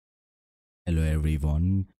Hello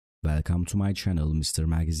everyone, welcome to my channel Mr.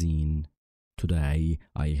 Magazine. Today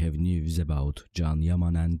I have news about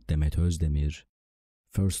Yaman and Demet Özdemir.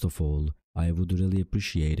 First of all, I would really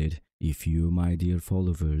appreciate it if you, my dear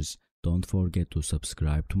followers, don't forget to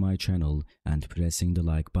subscribe to my channel and pressing the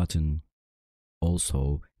like button.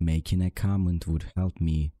 Also, making a comment would help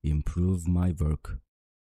me improve my work.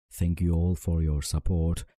 Thank you all for your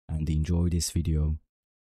support and enjoy this video.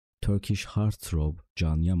 Turkish heartthrob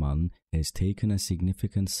Yaman has taken a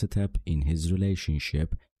significant step in his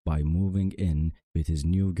relationship by moving in with his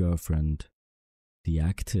new girlfriend. The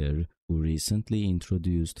actor, who recently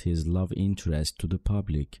introduced his love interest to the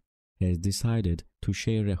public, has decided to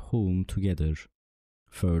share a home together,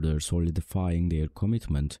 further solidifying their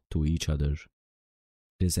commitment to each other.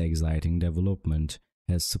 This exciting development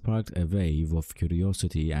has sparked a wave of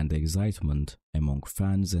curiosity and excitement among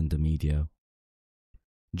fans and the media.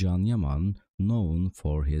 Yaman, known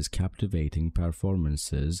for his captivating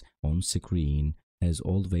performances on screen, has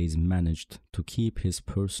always managed to keep his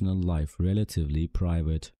personal life relatively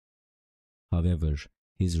private. However,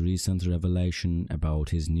 his recent revelation about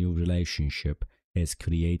his new relationship has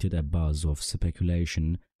created a buzz of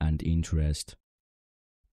speculation and interest.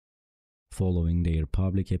 Following their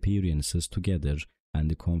public appearances together and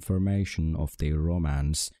the confirmation of their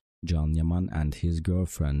romance, Yaman and his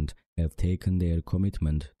girlfriend have taken their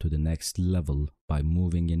commitment to the next level by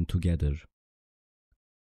moving in together.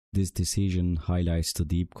 This decision highlights the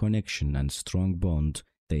deep connection and strong bond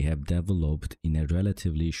they have developed in a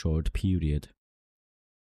relatively short period.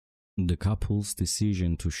 The couple's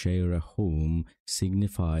decision to share a home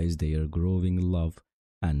signifies their growing love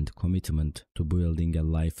and commitment to building a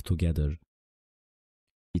life together.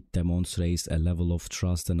 It demonstrates a level of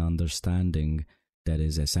trust and understanding that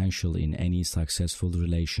is essential in any successful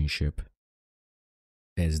relationship.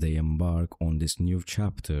 As they embark on this new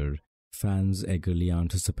chapter, fans eagerly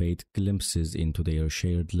anticipate glimpses into their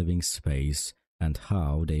shared living space and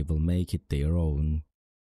how they will make it their own.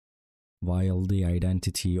 While the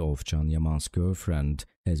identity of Yaman's girlfriend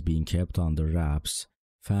has been kept under wraps,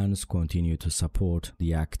 fans continue to support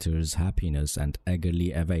the actor's happiness and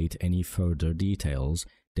eagerly await any further details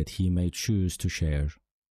that he may choose to share.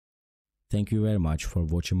 Thank you very much for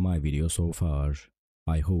watching my video so far.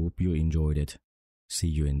 I hope you enjoyed it. See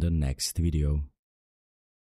you in the next video.